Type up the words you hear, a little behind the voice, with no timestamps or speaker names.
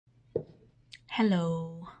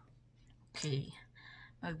Hello! Okay,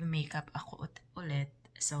 mag-makeup ako ulit.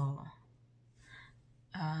 So,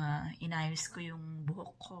 inayos ko yung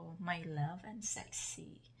buhok ko, my love and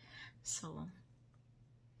sexy. So,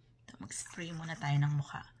 mag-spray muna tayo ng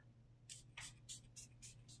mukha.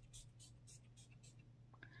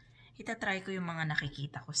 Itatry ko yung mga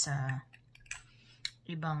nakikita ko sa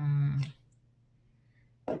ibang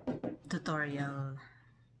tutorial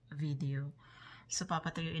video. So,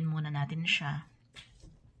 papatuyuin muna natin siya.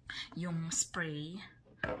 Yung spray.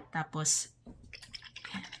 Tapos,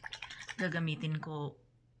 gagamitin ko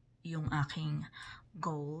yung aking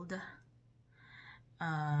gold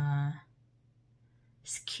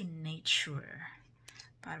Skin Nature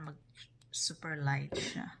para mag super light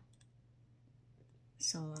siya.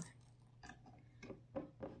 So,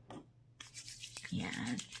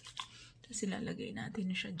 yan. Tapos ilalagay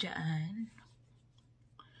natin siya dyan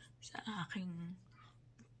sa aking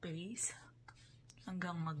face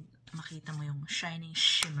hanggang makita mo yung shiny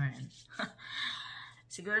shimmer.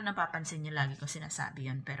 Siguro napapansin niyo lagi ko sinasabi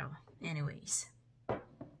yun, pero anyways,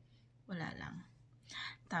 wala lang.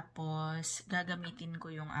 Tapos gagamitin ko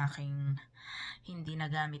yung aking hindi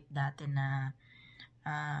nagamit dati na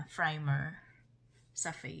primer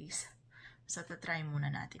sa face. So try muna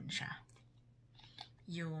natin siya.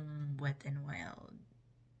 Yung Wet n Wild.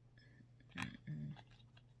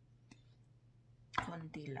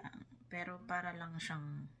 Konti lang. Pero para lang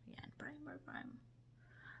siyang, yan, primer.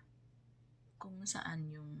 Kung saan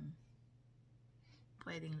yung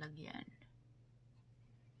pwedeng lagyan.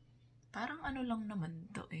 Parang ano lang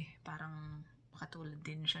naman to eh. Parang katulad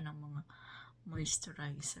din siya ng mga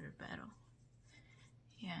moisturizer. Pero,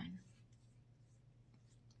 yan.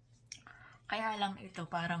 Kaya lang ito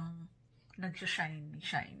parang nag-shiny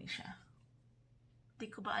siya. Hindi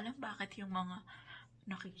ko ba alam bakit yung mga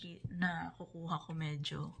nakukuha ko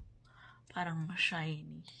medyo parang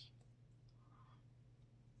shiny.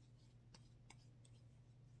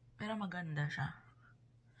 Pero maganda siya.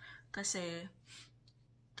 Kasi,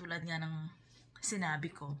 tulad nga ng sinabi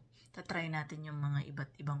ko, tatry natin yung mga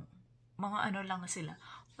iba't ibang, mga ano lang sila.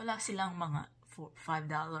 Wala silang mga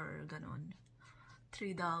 $5, ganun.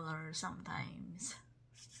 $3 sometimes.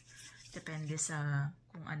 Depende sa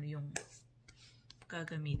kung ano yung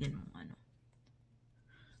gagamitin mong ano.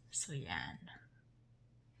 So, yan.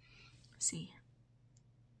 See?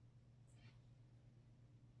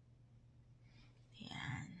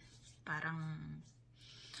 Yan. Parang,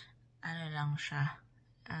 ano lang siya,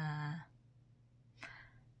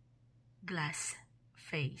 glass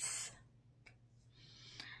face.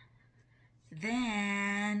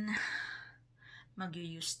 Then,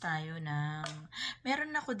 mag-use tayo ng,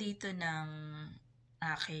 meron ako dito ng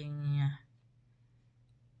aking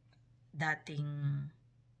dating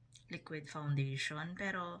liquid foundation,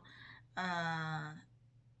 pero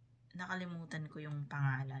nakalimutan ko yung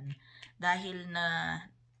pangalan dahil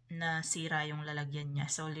nasira yung lalagyan niya,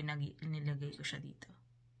 so nilagay ko siya dito.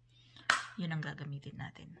 Yun ang gagamitin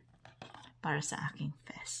natin para sa aking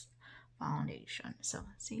face foundation. So,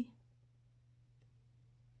 see?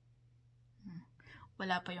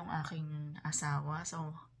 Wala pa yung aking asawa,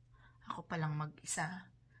 so ako pa lang mag-isa.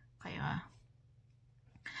 Kaya,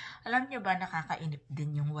 alam nyo ba, nakakainip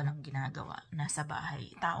din yung walang ginagawa, nasa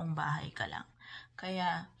bahay, taong bahay ka lang.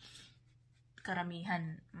 Kaya,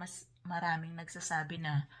 karamihan, mas maraming nagsasabi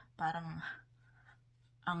na parang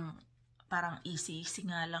easy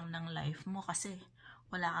nga lang ng life mo kasi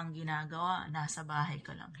wala kang ginagawa, nasa bahay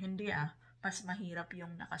ka lang. Hindi mas mahirap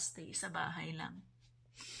yung nakastay sa bahay lang.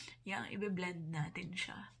 Yang i-blend natin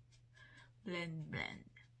siya. Blend.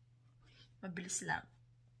 Mabilis lang.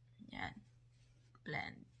 Yan.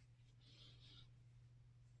 Blend.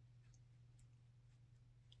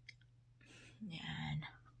 Yan.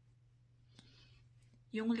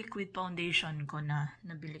 Yung liquid foundation ko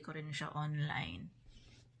nabili ko rin siya online.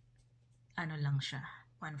 Ano lang siya?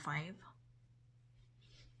 1.5.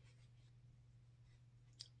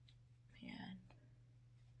 Yan.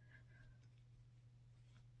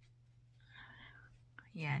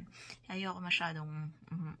 Yan. Ayoko masyadong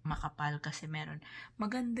makapal kasi meron.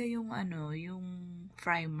 Maganda yung yung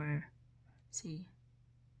primer. See?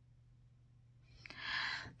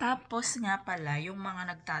 Tapos nga pala, yung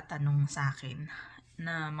mga nagtatanong sa akin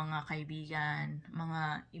na mga kaibigan,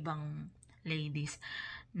 mga ibang ladies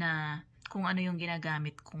na kung ano yung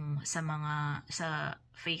ginagamit kong sa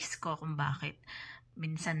face ko, kung bakit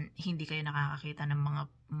minsan hindi kayo nakakakita ng mga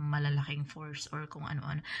malalaking pores or kung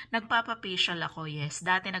ano-ano. Nagpapa-facial ako, yes.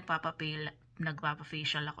 Dati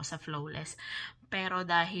nagpapa-facial ako sa Flawless. Pero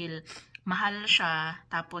dahil mahal siya,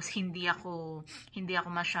 tapos hindi ako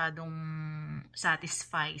masyadong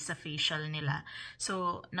satisfy sa facial nila.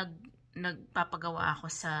 So nagpapagawa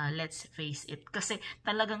ako sa Let's Face It kasi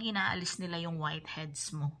talagang inaalis nila yung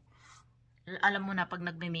whiteheads mo. Alam mo na pag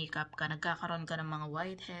nagme-makeup ka, nagkakaroon ka ng mga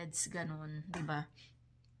whiteheads, ganun, 'di ba?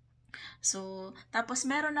 So, tapos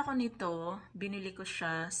meron ako nito, binili ko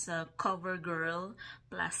siya sa CoverGirl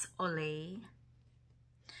plus Olay,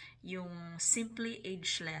 yung Simply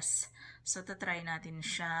Ageless. So, itatry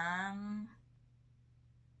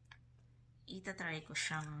ko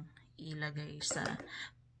siyang ilagay sa,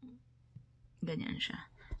 ganyan siya.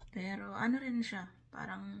 Pero, ano rin siya,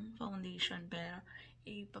 parang foundation, pero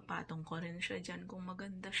ipapatong ko rin siya dyan kung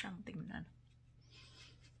maganda siyang tingnan.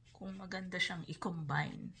 Kung maganda siyang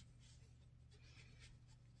i-combine.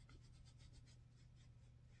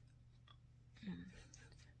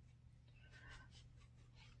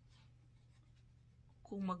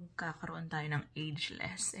 Kung magkakaroon tayo ng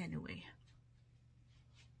ageless anyway.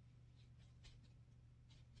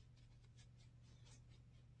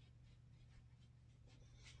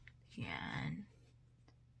 Yan.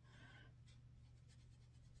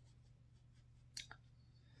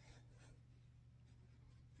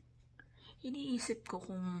 Iniisip ko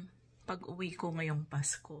kung pag-uwi ko ngayong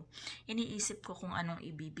Pasko, iniisip ko kung anong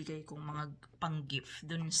ibibigay kong mga pang-gift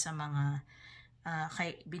dun sa mga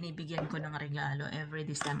binibigyan ko ng regalo every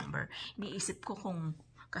December. Iniisip ko kung,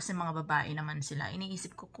 kasi mga babae naman sila,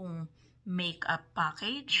 iniisip ko kung makeup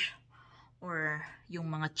package or yung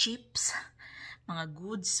mga chips, mga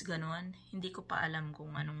goods, ganun. Hindi ko pa alam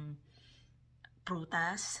kung anong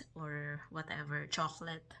prutas or whatever,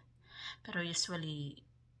 chocolate. Pero usually,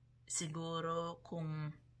 siguro kung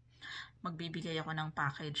magbibigay ako ng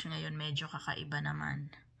package ngayon, medyo kakaiba naman.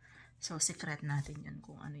 So, secret natin yun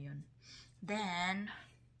kung ano yun. Then,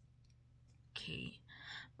 okay,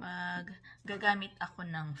 gagamit ako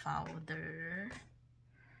ng powder,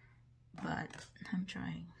 but I'm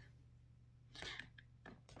trying.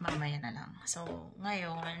 Mamaya na lang. So,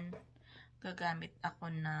 ngayon, gagamit ako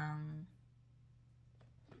ng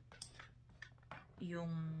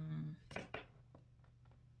yung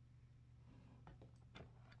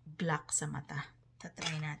black sa mata.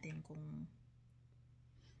 Tatry natin kung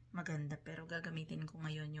maganda. Pero gagamitin ko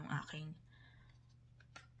ngayon yung aking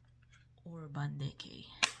Urban Decay.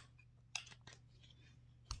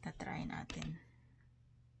 Tatry natin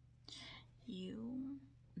yung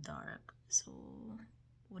dark. So,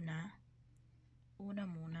 una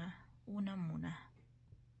muna.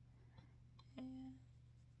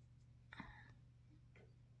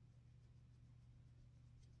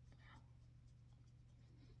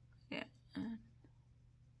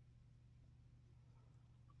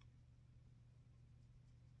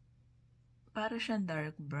 Para siyang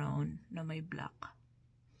dark brown na may black.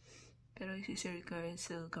 Pero isi-circle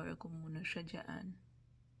ko muna siya dyan.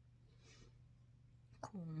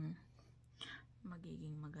 Kung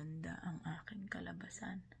magiging maganda ang aking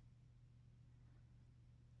kalabasan.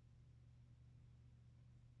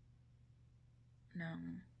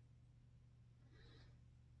 Ng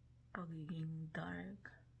pagiging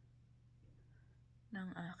dark ng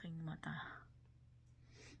aking mata.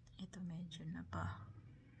 Ito medyo na pa.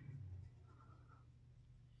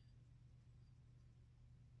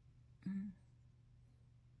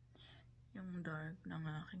 Yung dark ng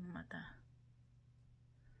aking mata.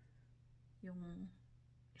 Yung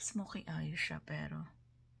smoky eyes siya, pero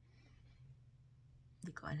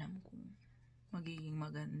hindi ko alam kung magiging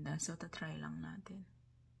maganda. So, tatry lang natin.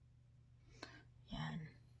 Yan.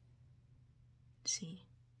 See?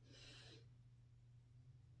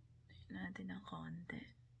 Natin ng konti.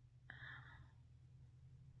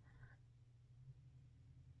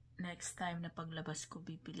 Next time na paglabas ko,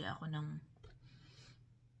 bibili ako ng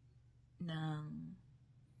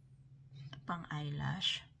pang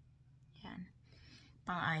eyelash. Yan.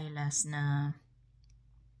 Pang eyelash na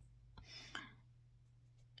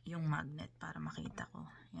yung magnet para makita ko.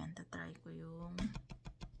 Yan, tatry ko yung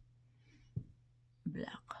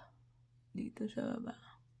black. Dito sa baba.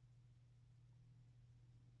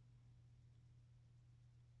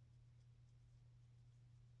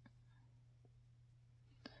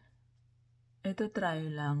 Ito try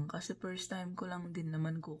lang kasi first time ko lang din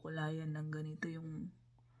naman kukulayan ng ganito yung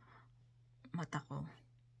mata ko.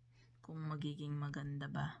 Kung magiging maganda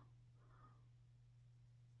ba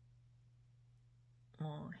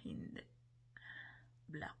o hindi.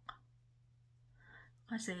 Black.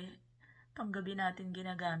 Kasi panggabi natin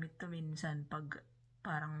ginagamit to minsan pag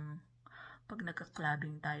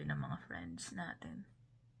nagka-clubbing tayo ng mga friends natin.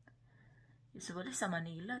 Usually sa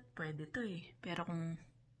Manila pwede to eh. Pero kung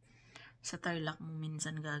Sa Tarlac mo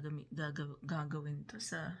minsan gagawin to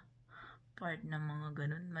sa part ng mga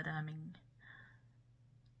ganun. Maraming,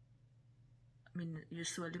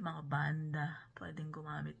 usually mga banda pwedeng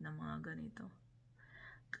gumamit ng mga ganito.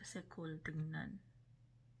 Kasi cool tingnan.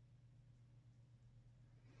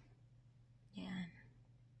 Yan.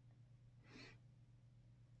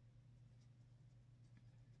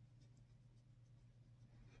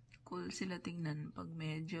 Cool sila tingnan pag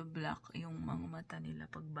medyo black yung mga mata nila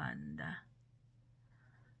pag banda.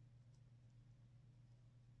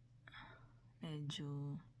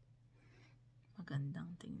 Medyo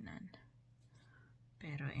magandang tingnan.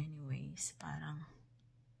 Pero anyways, parang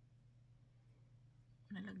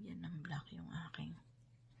nalagyan ng black yung aking.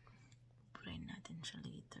 Pupurain natin siya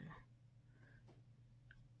later.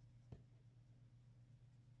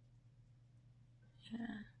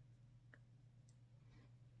 Yeah.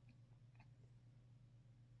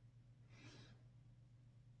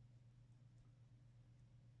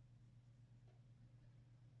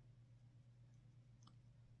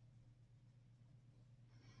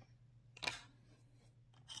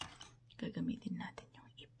 Gagamitin natin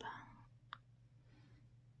yung ibang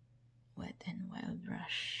Wet n Wild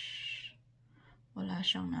brush. Wala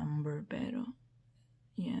siyang number pero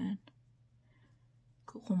yan.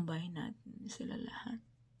 Kukumbine natin sila lahat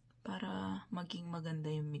para maging maganda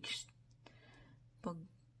yung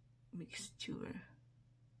mixture.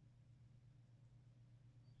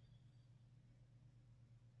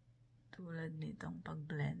 Tulad nitong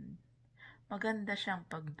pag-blend. Maganda siyang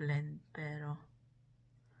pag-blend pero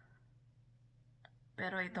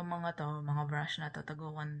itong mga brush na to, tago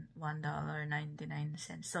 $1.99.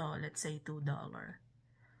 So, let's say $2.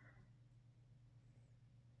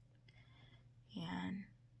 Yan.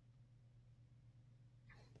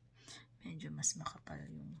 Medyo mas makapal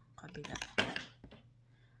yung kabila.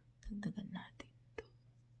 Dagdagan natin ito.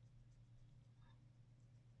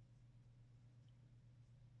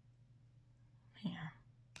 Ayan.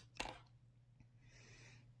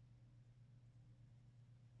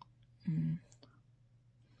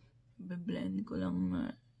 Blend ko lang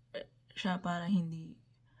siya para hindi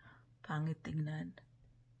pangit tignan.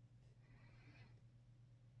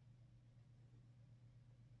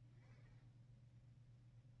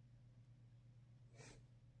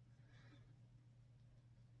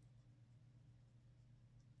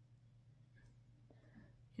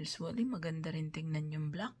 Usually maganda rin tingnan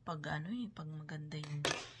yung black pag pag maganda yung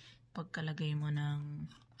pagkalagay mo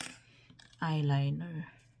ng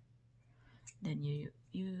eyeliner. Then we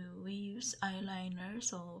use eyeliner,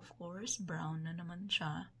 so of course brown na naman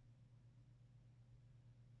siya.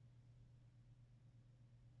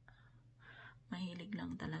 Mahilig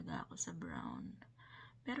lang talaga ako sa brown.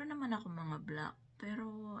 Meron naman ako mga black,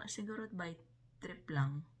 pero siguro by trip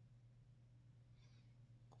lang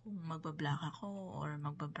kung magba-black ako or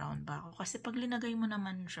magba-brown ba ako. Kasi pag linagay mo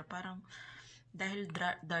naman siya, parang dahil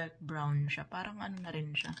dark brown siya, parang na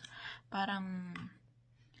rin siya. Parang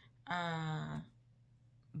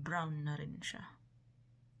brown na rin siya.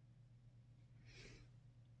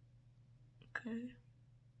 Okay.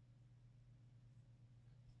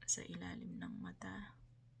 Sa ilalim ng mata.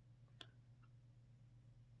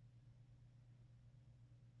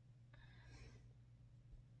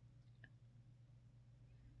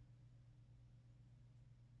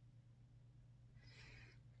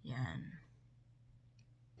 Yan.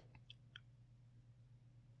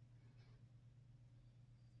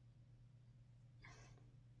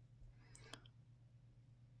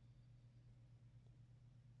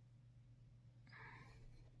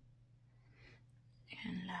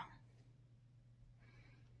 Yan lang.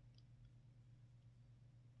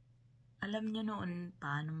 Alam niyo noon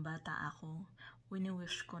pa, nung bata ako,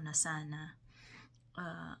 wini-wish ko na sana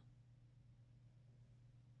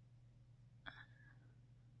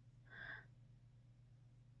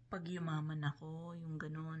pag yumaman ako, yung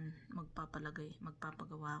ganun,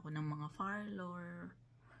 magpapagawa ako ng mga parlor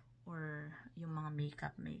or yung mga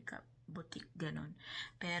makeup, boutique, ganun.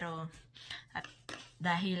 Pero,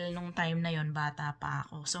 dahil nung time na yon bata pa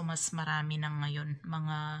ako, so mas marami na ngayon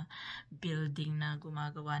mga building na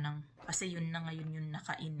gumagawa ng, kasi yun na ngayon yung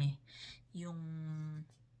naka-in yung,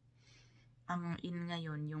 ang in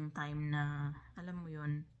ngayon, yung time na, alam mo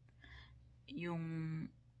yun, yung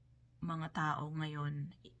mga tao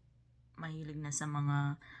ngayon, mahilig na sa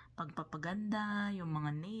mga pagpapaganda, yung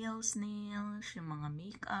mga nails, yung mga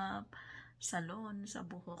makeup, salon, sa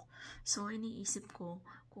buhok. So, iniisip ko,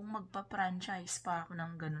 kung magpa-franchise pa ako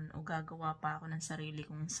ng ganun o gagawa pa ako ng sarili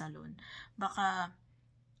kong salon, baka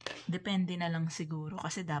depende na lang siguro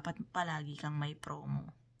kasi dapat palagi kang may promo.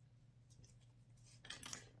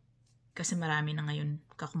 Kasi marami na ngayon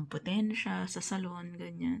kakumpetensya sa salon,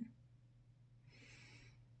 ganyan.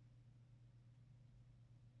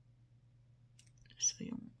 So,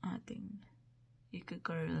 yung ating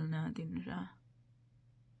i-curl natin siya.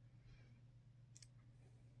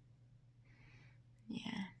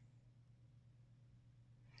 Yan.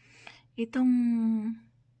 Itong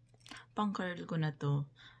pang-curl ko na to,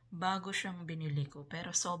 bago siyang binili ko,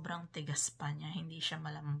 pero sobrang tigas pa niya, hindi siya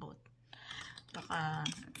malambot. Baka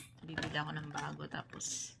bibili ako ng bago,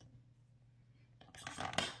 tapos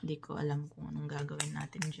hindi ko alam kung anong gagawin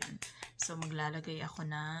natin dyan. So, maglalagay ako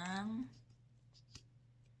ng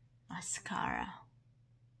mascara.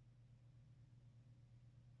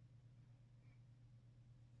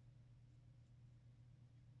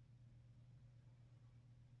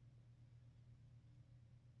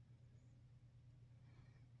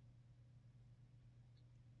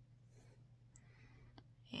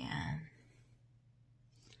 Ayan.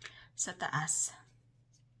 Sa taas.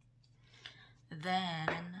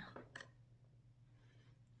 Then,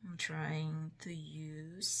 I'm trying to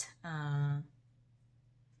use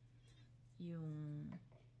yung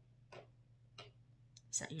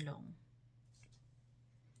sa ilong.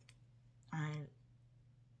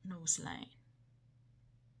 Nose line.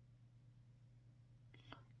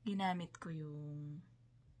 Ginamit ko yung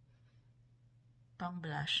pang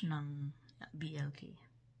blush ng BLK.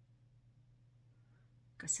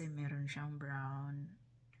 Kasi meron siyang brown.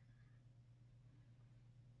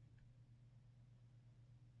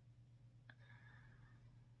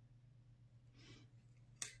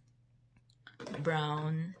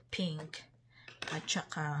 Brown, pink, at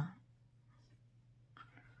saka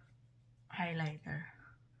highlighter.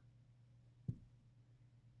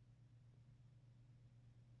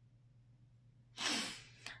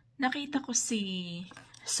 Nakita ko si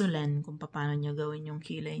Sulen kung paano niya gawin yung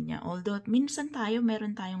kilay niya. Although, minsan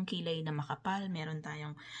meron tayong kilay na makapal, meron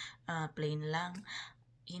tayong plain lang.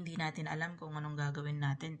 Hindi natin alam kung anong gagawin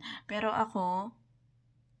natin. Pero ako,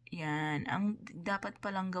 yan, ang dapat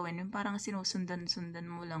palang gawin, yung parang sinusundan-sundan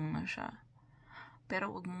mo lang na siya.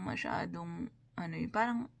 Pero wag mo masyadong,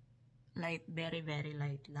 parang light, very, very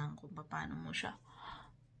light lang kung paano mo siya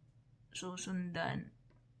susundan.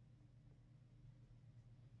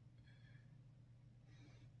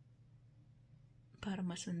 Para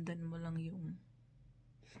masundan mo lang yung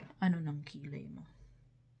ng kilay mo.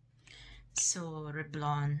 So,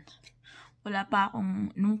 Revlon. Wala pa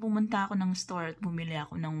akong, nung pumunta ako ng store at bumili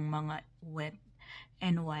ako ng mga Wet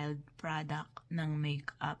n Wild product ng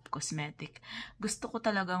makeup, cosmetic. Gusto ko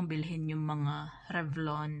talagang bilhin yung mga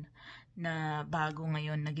Revlon na bago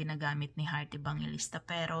ngayon na ginagamit ni Heart Evangelista.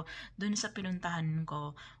 Pero, dun sa pinuntahan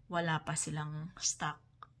ko, wala pa silang stock.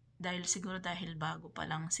 Siguro dahil bago pa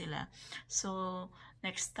lang sila. So,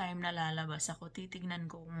 next time na lalabas ako, titignan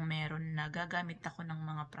ko kung meron na. Gagamit ako ng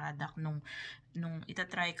mga product nung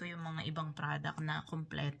itatry ko yung mga ibang product na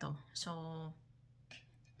kompleto. So,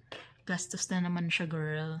 gastos na naman siya,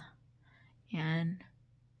 girl. Yan.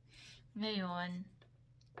 Ngayon,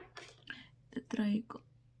 itatry ko.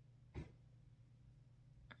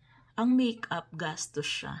 Ang makeup, gastos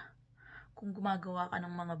siya. Kung gumagawa ka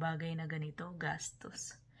ng mga bagay na ganito,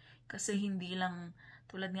 gastos. Kasi hindi lang,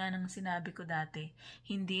 tulad nga ng sinabi ko dati,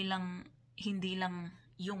 hindi lang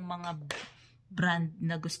yung mga brand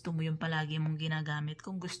na gusto mo yung palagi mong ginagamit.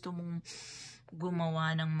 Kung gusto mong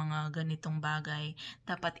gumawa ng mga ganitong bagay,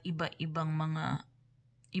 dapat iba't ibang mga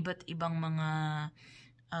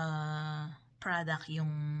product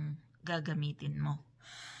yung gagamitin mo.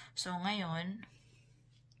 So, ngayon,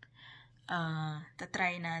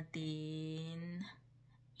 tatry natin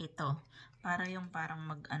ito. Para yung parang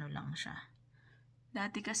lang siya.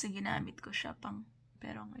 Dati kasi ginamit ko siya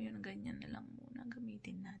pero ngayon ganyan na lang muna.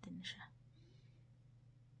 Gamitin natin siya.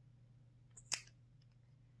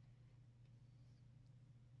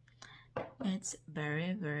 It's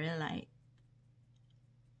very, very light.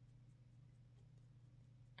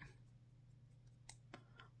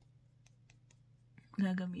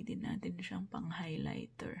 Gagamitin natin siyang pang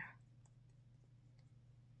highlighter.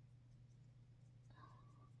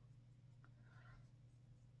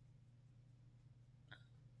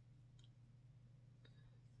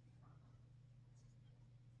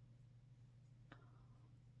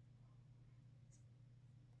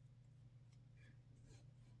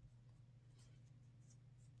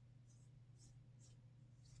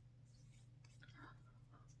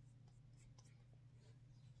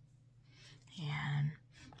 Yan.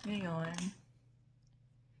 Ngayon,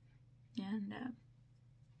 yan,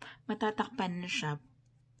 matatakpan na siya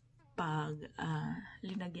pag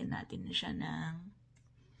linagyan natin siya ng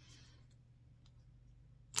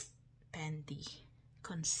Fenty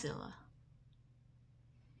Concealer.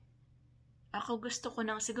 Ako gusto ko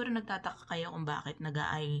siguro nagtataka kayo kung bakit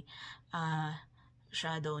nag-eye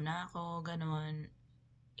shadow na ako, ganun.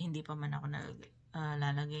 Hindi pa man ako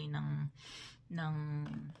lalagay ng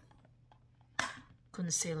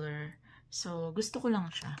concealer. So, gusto ko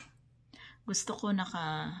lang siya. Gusto ko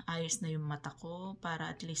nakaayos na yung mata ko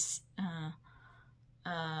para at least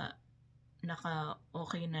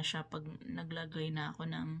naka-okay na siya pag naglagay na ako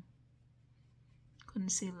ng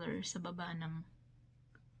concealer sa baba ng...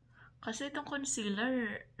 Kasi itong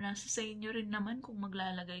concealer, nasa sa inyo rin naman kung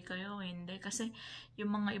maglalagay kayo o hindi. Kasi yung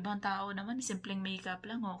mga ibang tao naman, simpleng makeup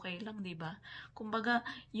lang, okay lang, di ba? Kumbaga,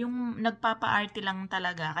 yung nagpapa-arte lang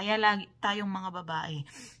talaga. Kaya lagi tayong mga babae,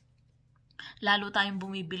 lalo tayong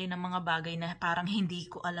bumibili ng mga bagay na parang hindi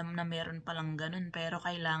ko alam na meron palang ganun, pero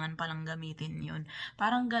kailangan palang gamitin yun.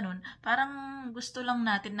 Parang ganun, parang gusto lang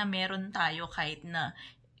natin na meron tayo kahit na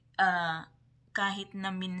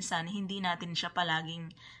minsan hindi natin siya palaging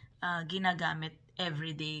ginagamit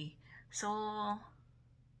everyday. So,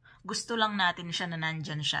 gusto lang natin siya na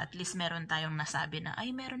nandyan siya. At least meron tayong nasabi na,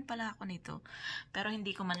 ay, meron pala ako nito. Pero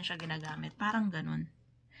hindi ko man siya ginagamit. Parang ganun.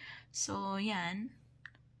 So, yan.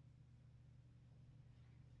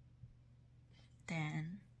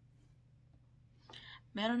 Then,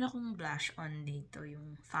 meron akong blush on dito,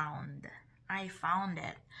 yung Found. I found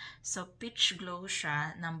it. So, Peach Glow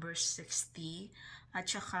siya, number 60. At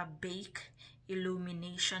saka Bake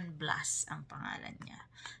Illumination Blast ang pangalan niya.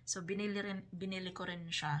 So, binili ko rin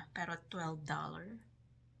siya, pero $12.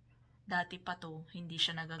 Dati pa to, hindi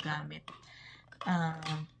siya nagagamit.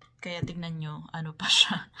 Kaya tignan nyo, ano pa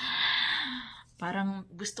siya. Parang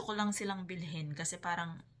gusto ko lang silang bilhin kasi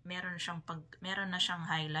parang meron na siyang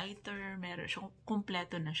highlighter, meron siyang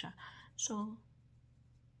kumpleto na siya. So,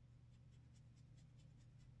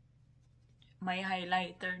 may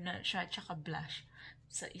highlighter na siya tsaka blush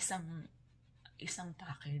sa isang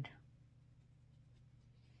package.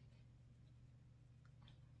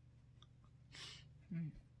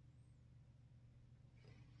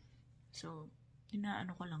 So,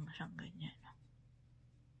 inaano ko lang siyang ganyan.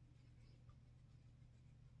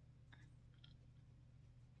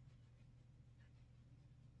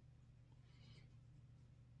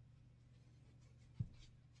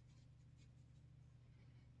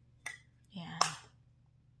 Yeah.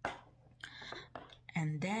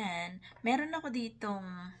 And then, meron ako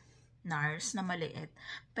ditong NARS na maliit.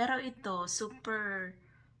 Pero ito, super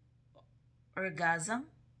orgasm.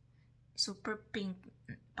 Super pink.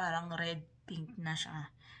 Parang red pink na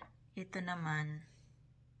siya. Ito naman,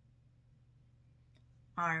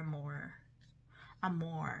 Amore.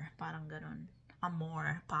 Parang ganun.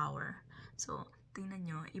 Amore Power. So, tingnan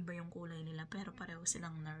nyo, iba yung kulay nila. Pero pareho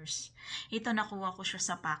silang NARS. Ito, nakuha ko siya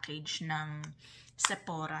sa package ng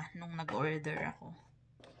Sephora nung nag-order ako.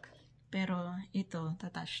 Pero ito,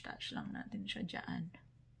 tatash-tash lang natin siya dyan.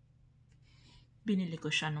 Binili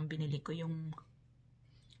ko siya nung binili ko yung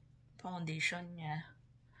foundation niya.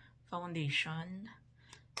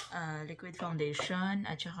 Liquid foundation,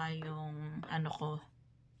 at saka yung ano ko.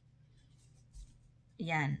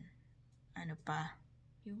 Yan. Ano pa?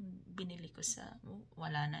 Yung binili ko sa,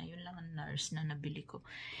 wala na. Yun lang ang NARS na nabili ko.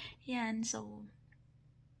 Yan, so,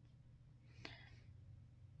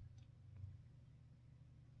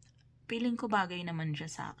 feeling ko bagay naman siya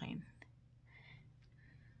sa akin.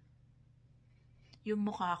 Yung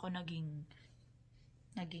mukha ko naging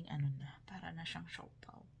ano na, para na siyang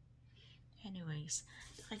siopaw. Anyways,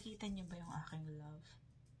 nakikita niyo ba yung aking love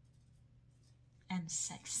and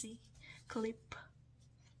sexy clip?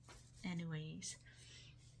 Anyways,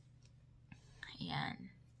 ayan.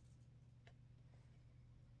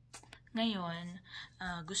 Ngayon,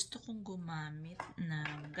 gusto kong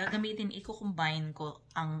i-combine ko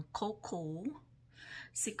ang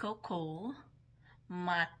si Coco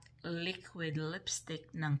Matte Liquid Lipstick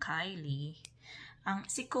ng Kylie.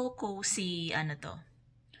 Si Coco, si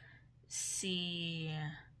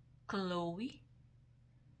Khloe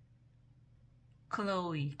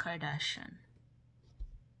Kardashian.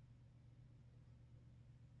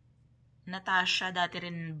 Natasha, dati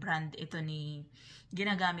rin brand ito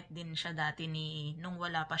ginagamit din siya dati nung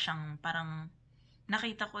wala pa siyang, parang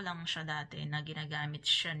nakita ko lang siya dati na ginagamit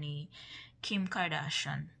siya ni Kim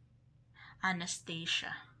Kardashian,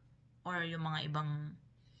 Anastasia, or yung mga ibang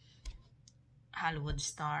Hollywood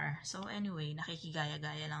star. So anyway,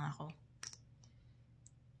 nakikigaya-gaya lang ako.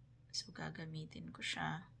 So gagamitin ko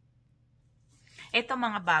siya. Ito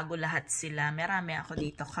mga bago lahat sila. Marami ako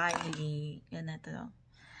dito. Kylie, yan na to.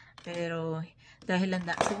 Pero dahil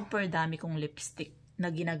super dami kong lipstick na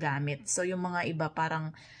ginagamit. So yung mga iba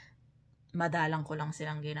parang madalang ko lang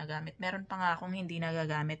silang ginagamit. Meron pa nga akong hindi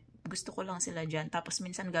nagagamit gusto ko lang sila dyan. Tapos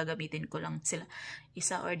minsan gagamitin ko lang sila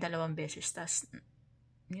 1 or 2 beses. Tapos,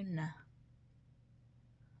 yun na.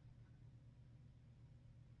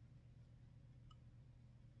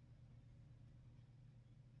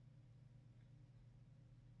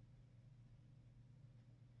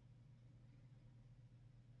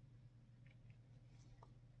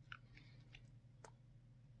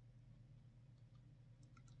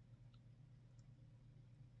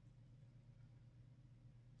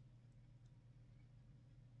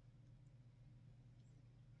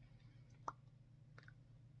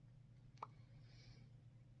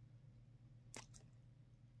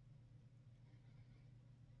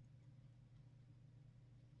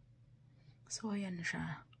 So, ayan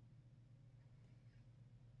siya.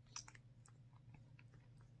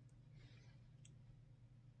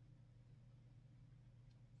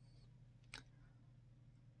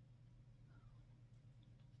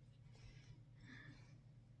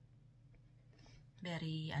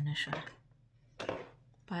 Very, ano siya.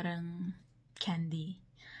 Parang candy.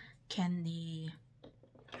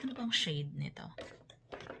 Ano bang shade nito?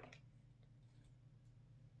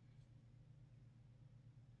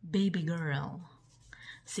 Baby girl.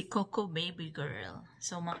 Si Coco baby girl.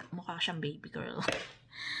 So, mukha siyang baby girl.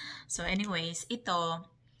 So, anyways, ito,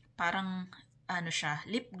 parang, ano siya,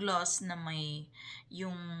 lip gloss na may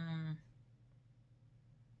yung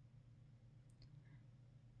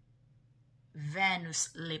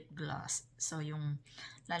Venus lip gloss. So, yung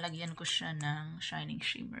lalagyan ko siya ng Shining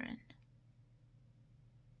Shimmer.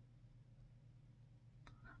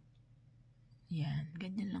 Yan,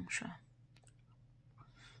 ganyan lang siya.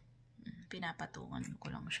 Pinapatungan ko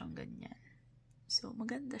lang siyang ganyan. So,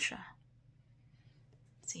 maganda siya.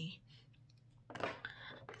 See?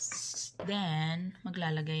 Then,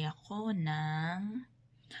 maglalagay ako ng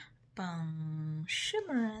pang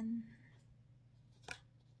shimmeran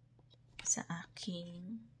sa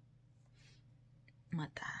aking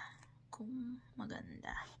mata. Kung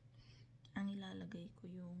maganda. Ang ilalagay ko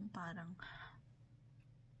yung parang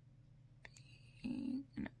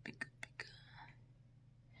pika-pika.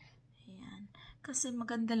 Ayan. Kasi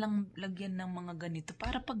maganda lang lagyan ng mga ganito.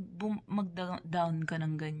 Para pag mag-down ka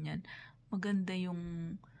ng ganyan, maganda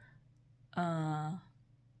yung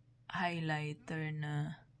highlighter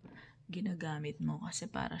na ginagamit mo. Kasi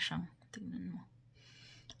para siyang, tignan mo.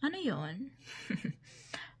 Ano yun?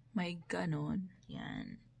 May ganon.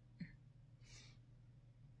 Yan.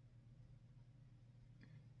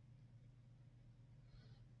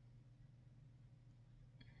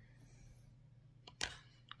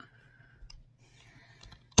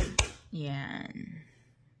 Yan.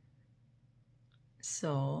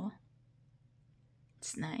 So,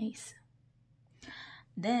 it's nice.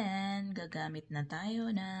 Then, gagamit na tayo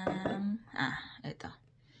ng, ito.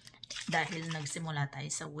 Dahil nagsimula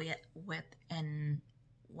tayo sa wet and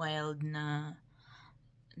wild na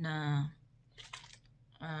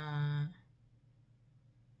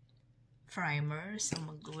primer. So,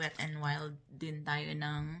 mag-wet and wild din tayo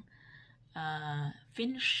ng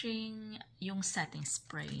finishing, yung setting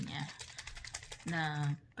spray niya.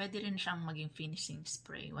 Na pwede rin siyang maging finishing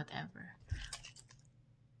spray, whatever.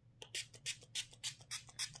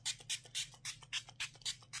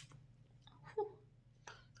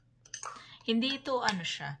 Hindi ito ano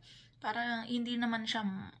siya. Parang hindi naman siya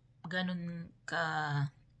ganun ka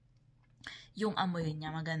yung amoy niya,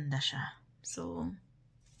 maganda siya. So,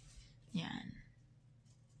 yan.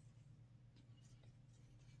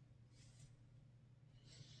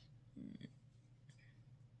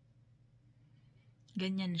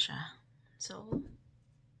 Ganyan siya. So,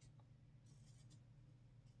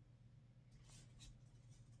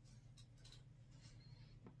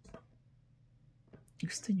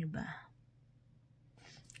 gusto nyo ba?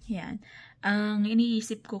 Yan. Ang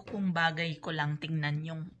iniisip ko kung bagay ko lang tingnan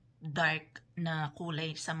yung dark na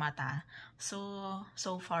kulay sa mata. So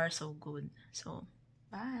far, so good. So,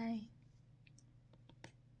 bye!